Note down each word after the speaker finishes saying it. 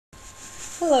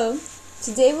Hello,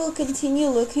 today we'll continue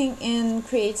looking in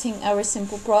creating our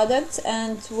simple product,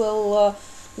 and we'll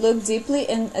look deeply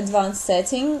in advanced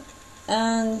setting,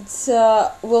 and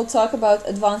we'll talk about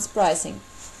advanced pricing.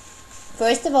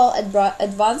 First of all,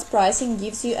 advanced pricing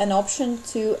gives you an option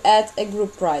to add a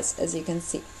group price, as you can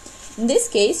see. In this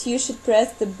case, you should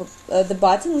press the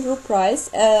button group price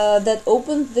that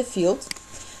opens the field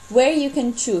where you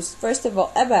can choose, first of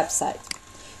all, a website.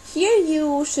 Here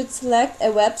you should select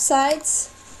a website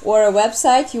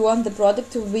you want the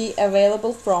product to be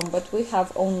available from, but we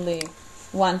have only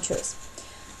one choice.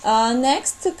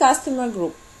 Next, customer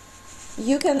group.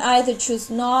 You can either choose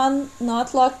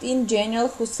not logged in, general,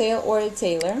 wholesale, or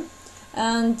retailer.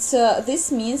 And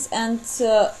this means,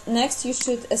 next you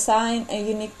should assign a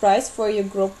unique price for your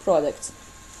group product.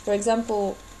 For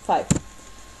example, 5.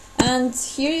 And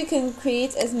here you can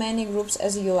create as many groups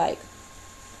as you like.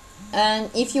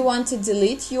 And if you want to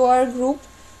delete your group,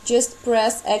 just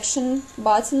press action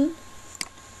button.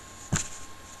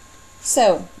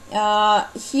 So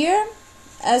here,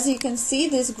 as you can see,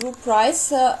 this group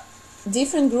price,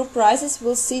 different group prices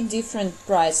will see different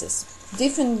prices.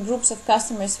 Different groups of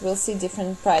customers will see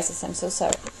different prices. I'm so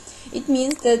sorry. It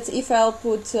means that if I'll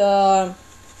put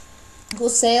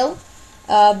wholesale,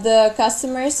 the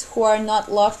customers who are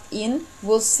not logged in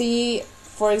will see,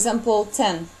 for example,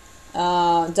 $10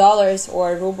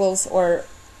 or rubles or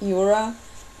euro,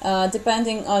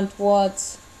 depending on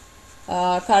what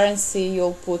currency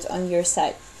you'll put on your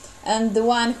site. And the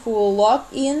one who will log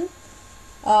in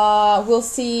will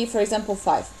see, for example,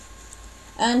 5.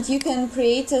 And you can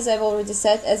create, as I've already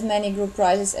said, as many group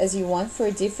prices as you want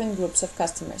for different groups of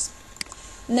customers.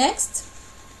 Next,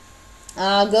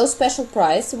 go special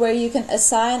price, where you can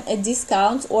assign a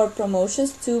discount or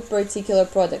promotions to particular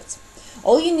products.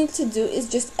 All you need to do is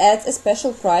just add a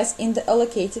special price in the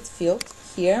allocated field.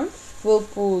 Here we'll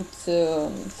put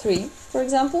 3, for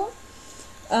example.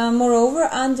 Moreover,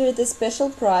 under the special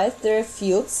price there are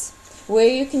fields where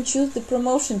you can choose the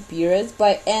promotion period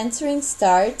by entering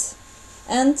start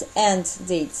and end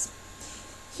dates.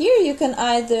 Here you can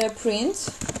either print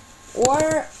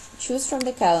or choose from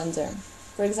the calendar.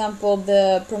 For example,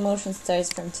 the promotion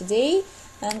starts from today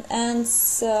and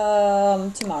ends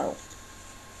tomorrow.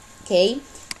 Okay,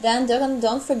 then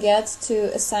don't forget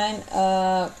to assign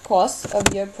a cost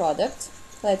of your product.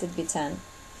 Let it be 10.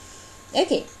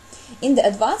 Okay, in the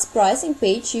advanced pricing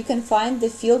page you can find the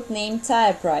field name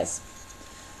tire price.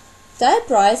 Tire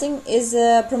pricing is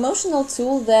a promotional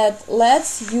tool that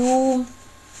lets you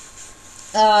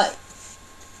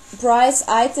price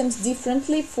items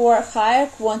differently for higher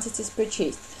quantities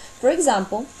purchased. For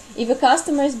example, if a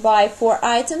customer buys 4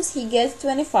 items, he gets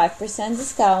 25%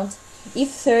 discount. If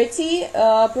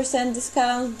 30%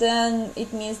 discount, then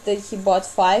it means that he bought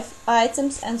 5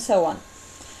 items, and so on.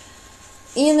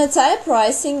 In a tire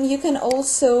pricing, you can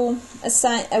also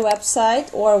assign a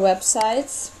website or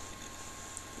websites.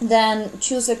 Then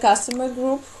choose a customer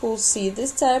group who will see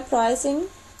this tire pricing,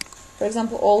 for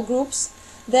example, all groups.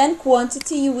 Then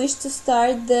quantity you wish to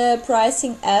start the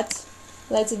pricing at,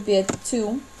 let it be at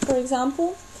 2, for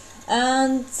example.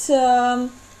 And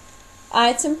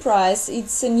item price,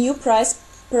 it's a new price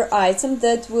per item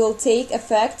that will take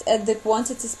effect at the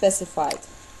quantity specified.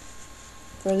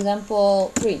 For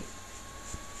example, 3.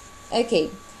 Okay,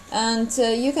 and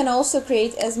you can also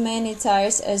create as many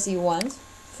tires as you want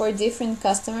for different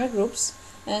customer groups.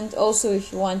 And also,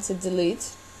 if you want to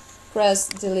delete, press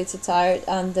delete a tire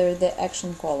under the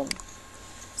action column.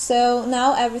 So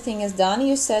now everything is done.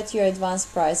 You set your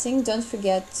advanced pricing. Don't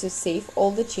forget to save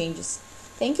all the changes.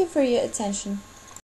 Thank you for your attention.